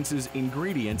the prince's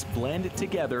ingredients blend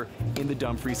together in the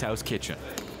Dumfries House kitchen.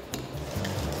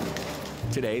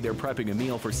 Today, they're prepping a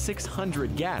meal for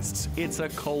 600 guests. It's a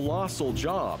colossal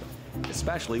job,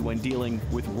 especially when dealing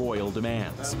with royal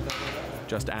demands.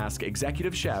 Just ask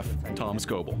executive chef Tom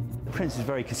Scoble. The Prince is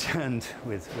very concerned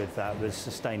with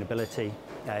sustainability.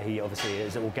 He obviously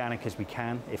is organic as we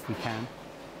can, if we can.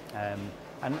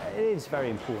 And it is very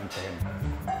important to him.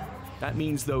 That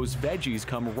means those veggies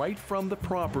come right from the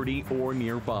property or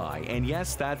nearby. And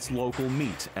yes, that's local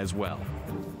meat as well.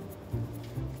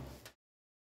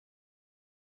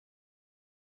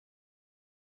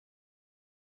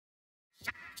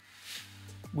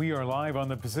 We are live on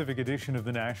the Pacific edition of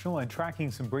The National and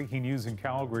tracking some breaking news in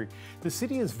Calgary. The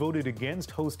city has voted against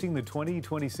hosting the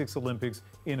 2026 Olympics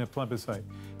in a plebiscite.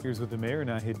 Here's what the mayor,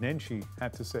 Nahid Nenshi,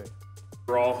 had to say.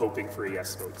 We're all hoping for a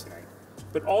yes vote tonight.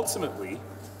 But ultimately,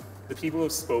 the people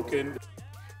have spoken.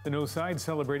 The no side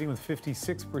celebrating with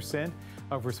 56%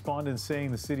 of respondents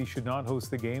saying the city should not host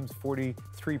the games,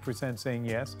 43% saying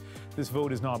yes. This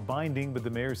vote is not binding, but the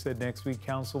mayor said next week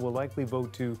council will likely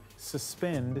vote to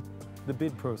suspend the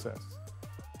bid process.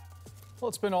 Well,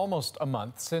 it's been almost a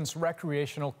month since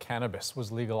recreational cannabis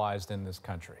was legalized in this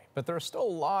country, but there are still a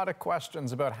lot of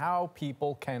questions about how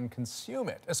people can consume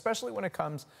it, especially when it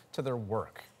comes to their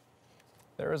work.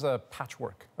 There is a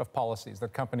patchwork of policies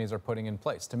that companies are putting in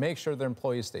place to make sure their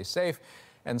employees stay safe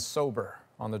and sober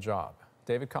on the job.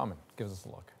 David Common gives us a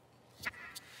look.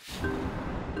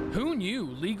 Who knew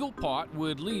legal pot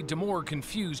would lead to more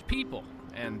confused people?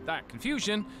 And that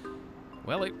confusion,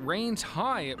 well, it reigns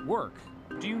high at work.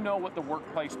 Do you know what the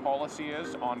workplace policy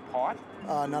is on pot?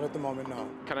 Not at the moment, no.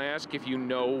 Can I ask if you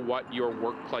know what your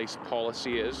workplace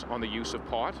policy is on the use of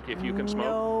pot, if you can smoke?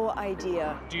 No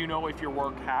idea. Do you know if your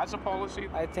work has a policy?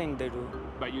 I think they do.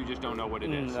 But you just don't know what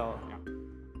it is? No.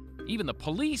 Even the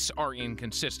police are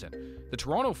inconsistent. The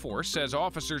Toronto force says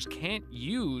officers can't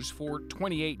use for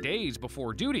 28 days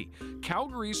before duty.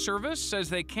 Calgary's service says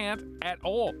they can't at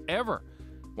all, ever.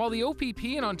 While the OPP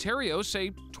in Ontario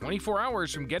say 24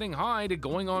 hours from getting high to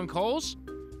going on calls,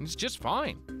 it's just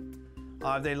fine.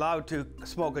 Are they allowed to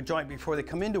smoke a joint before they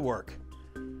come into work?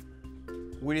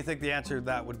 What do you think the answer to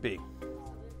that would be?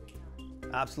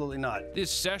 Absolutely not.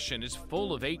 This session is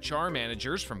full of HR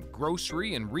managers from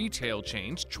grocery and retail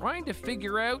chains trying to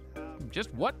figure out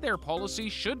just what their policy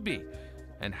should be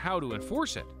and how to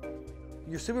enforce it.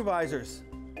 Your supervisors,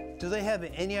 do they have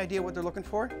any idea what they're looking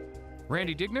for?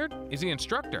 Randy Dignard is the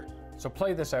instructor. So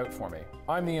play this out for me.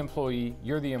 I'm the employee,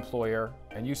 you're the employer,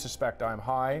 and you suspect I'm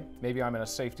high. Maybe I'm in a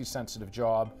safety-sensitive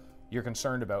job. You're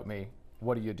concerned about me.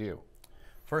 What do you do?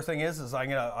 First thing is I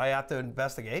have to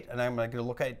investigate, and I'm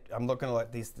looking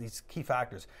at these key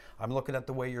factors. I'm looking at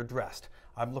the way you're dressed.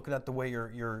 I'm looking at the way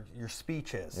your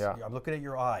speech is. Yeah. I'm looking at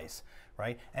your eyes,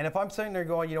 right? And if I'm sitting there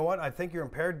going, you know what, I think you're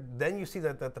impaired, then you see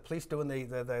that the police doing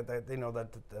the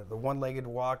one-legged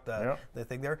walk, the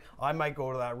thing there, I might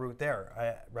go to that route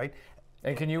there, right?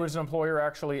 And can you as an employer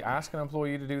actually ask an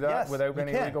employee to do that Yes, without you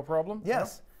any can. legal problem?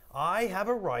 Yes. I have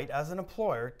a right as an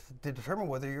employer to determine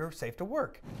whether you're safe to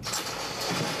work.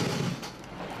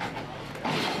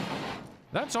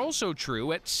 That's also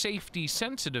true at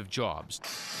safety-sensitive jobs.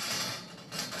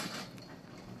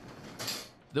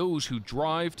 Those who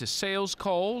drive to sales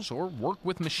calls or work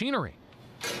with machinery.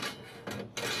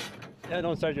 Yeah,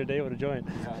 don't start your day with a joint.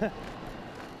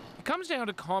 It comes down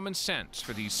to common sense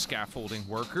for these scaffolding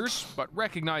workers, but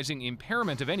recognizing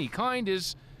impairment of any kind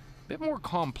is a bit more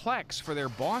complex for their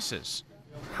bosses.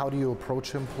 How do you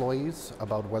approach employees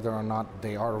about whether or not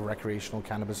they are a recreational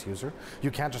cannabis user? You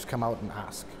can't just come out and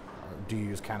ask, do you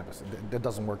use cannabis? It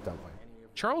doesn't work that way.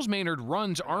 Charles Maynard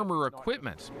runs Armor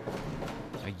Equipment.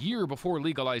 A year before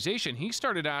legalization, he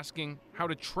started asking how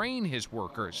to train his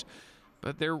workers,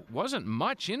 but there wasn't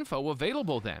much info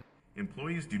available then.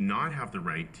 Employees do not have the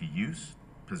right to use,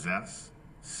 possess,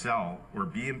 sell, or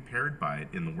be impaired by it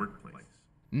in the workplace.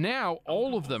 Now,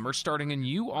 all of them are starting a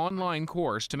new online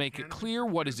course to make it clear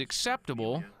what is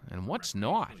acceptable and what's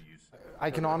not. I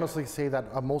can honestly say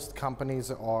that most companies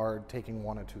are taking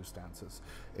one or two stances.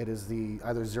 It is the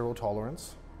either zero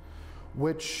tolerance,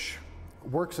 which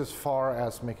works as far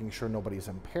as making sure nobody's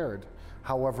impaired.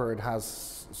 However, it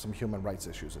has some human rights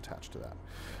issues attached to that.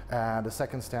 And the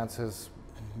second stance is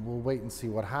we'll wait and see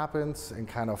what happens and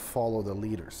kind of follow the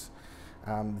leaders.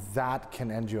 That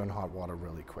can end you in hot water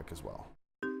really quick as well.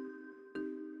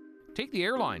 Take the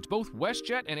airlines. Both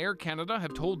WestJet and Air Canada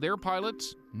have told their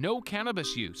pilots no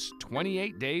cannabis use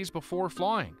 28 days before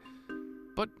flying.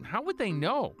 But how would they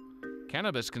know?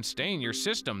 Cannabis can stay in your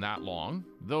system that long,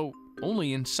 though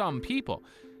only in some people,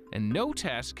 and no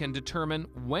test can determine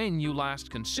when you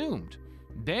last consumed.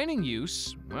 Banning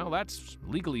use, well, that's,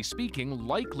 legally speaking,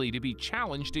 likely to be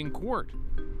challenged in court.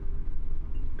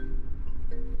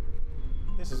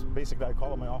 This is basically I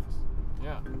call it my office.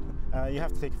 Yeah. You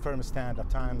have to take a firm stand at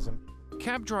times.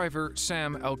 Cab driver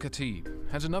Sam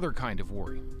El-Khatib has another kind of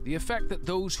worry. The effect that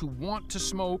those who want to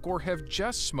smoke or have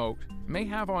just smoked may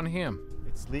have on him.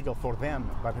 It's legal for them,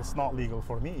 but it's not legal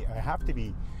for me. I have to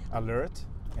be alert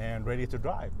and ready to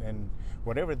drive. And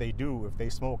whatever they do, if they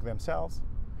smoke themselves,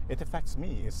 it affects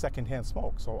me. It's secondhand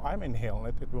smoke. So I'm inhaling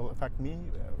it. It will affect me,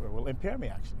 it will impair me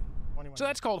actually. So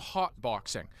that's called hot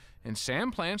boxing. And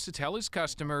Sam plans to tell his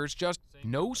customers just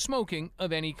no smoking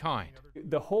of any kind.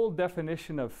 The whole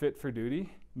definition of fit for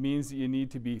duty means that you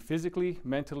need to be physically,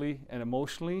 mentally, and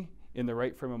emotionally in the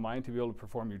right frame of mind to be able to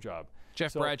perform your job.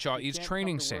 Jeff Bradshaw is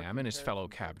training Sam and his fellow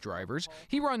cab drivers.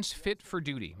 He runs Fit for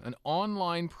Duty, an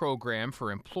online program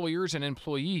for employers and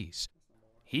employees.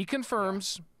 He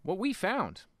confirms what we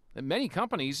found, that many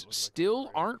companies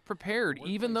still aren't prepared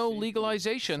even though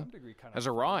legalization has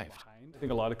arrived. I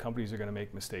think a lot of companies are going to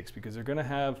make mistakes because they're going to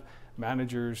have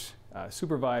managers,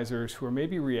 supervisors who are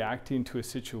maybe reacting to a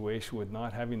situation with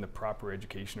not having the proper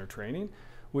education or training,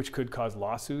 which could cause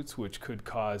lawsuits, which could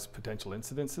cause potential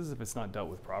incidences if it's not dealt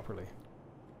with properly.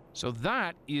 So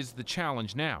that is the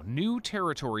challenge now. New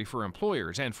territory for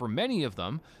employers, and for many of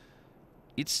them,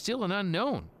 it's still an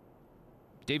unknown.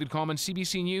 David Coleman,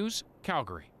 CBC News,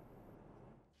 Calgary.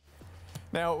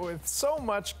 Now, with so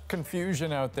much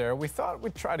confusion out there, we thought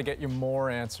we'd try to get you more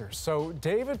answers. So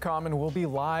David Common will be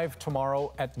live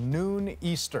tomorrow at noon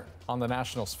Eastern on the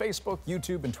National's Facebook,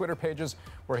 YouTube, and Twitter pages,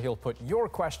 where he'll put your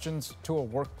questions to a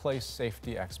workplace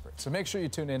safety expert. So make sure you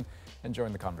tune in and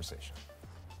join the conversation.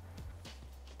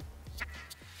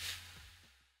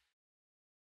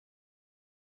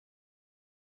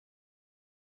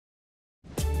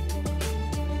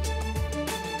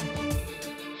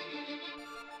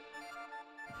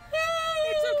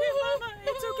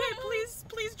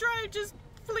 Just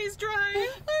please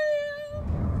drive.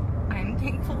 I'm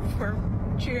thankful for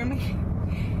Jeremy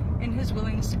and his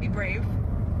willingness to be brave.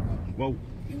 Whoa.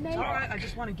 It's all right. I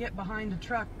just want to get behind the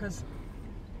truck because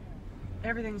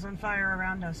everything's on fire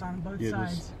around us on both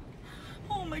sides.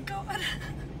 Oh my God.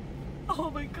 Oh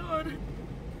my God.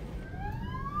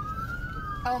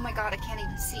 Oh my God, I can't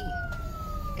even see.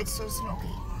 It's so smoky.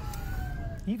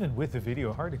 Even with the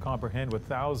video, hard to comprehend what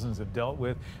thousands have dealt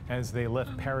with as they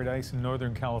left paradise in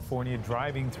Northern California,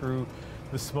 driving through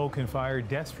the smoke and fire,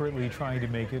 desperately trying to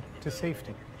make it to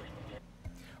safety.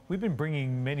 We've been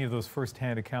bringing many of those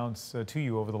first-hand accounts to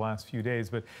you over the last few days,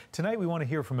 but tonight we want to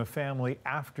hear from a family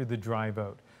after the drive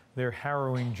out. Their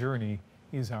harrowing journey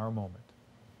is our moment.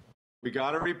 We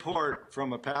got a report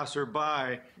from a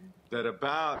passerby that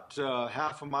about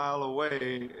half a mile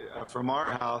away from our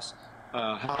house,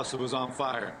 house that was on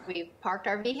fire. We parked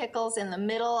our vehicles in the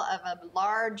middle of a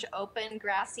large, open,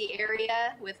 grassy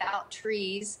area without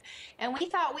trees, and we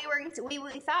thought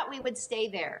we would stay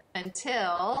there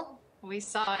until we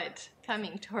saw it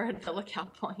coming toward the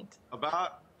lookout point.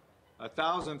 About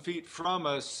 1,000 feet from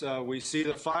us, we see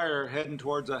the fire heading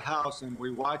towards a house, and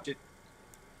we watch it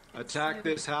attack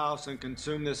this house and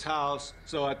consume this house.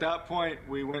 So at that point,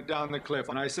 we went down the cliff.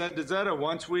 And I said to Zeta,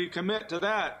 once we commit to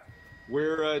that,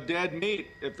 we're dead meat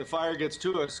if the fire gets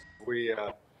to us. We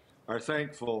are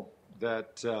thankful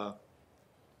that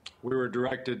we were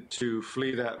directed to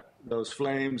flee those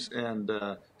flames and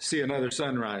see another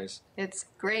sunrise. It's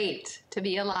great to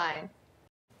be alive.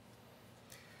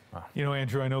 You know,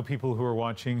 Andrew, I know people who are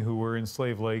watching who were in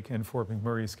Slave Lake and Fort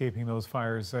McMurray escaping those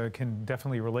fires can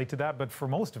definitely relate to that. But for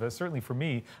most of us, certainly for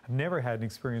me, I've never had an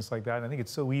experience like that. I think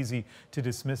it's so easy to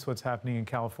dismiss what's happening in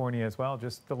California as well.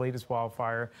 Just the latest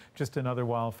wildfire, just another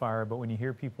wildfire. But when you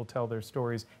hear people tell their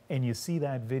stories and you see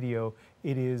that video,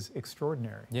 it is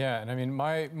extraordinary. Yeah, and I mean,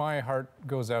 my heart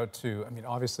goes out to, I mean,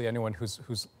 obviously anyone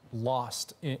who's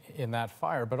lost in that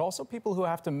fire, but also people who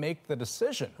have to make the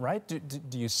decision, right?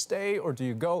 Do you stay or do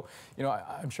you go? You know,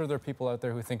 I'm sure there are people out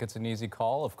there who think it's an easy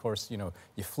call. Of course, you know,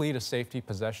 you flee to safety,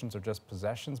 possessions are just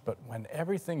possessions, but when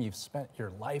everything you've spent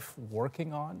your life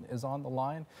working on is on the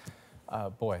line,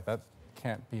 boy, that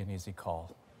can't be an easy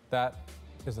call. That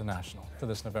is The National for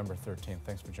this November 13th.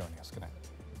 Thanks for joining us. Good night.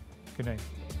 Good night.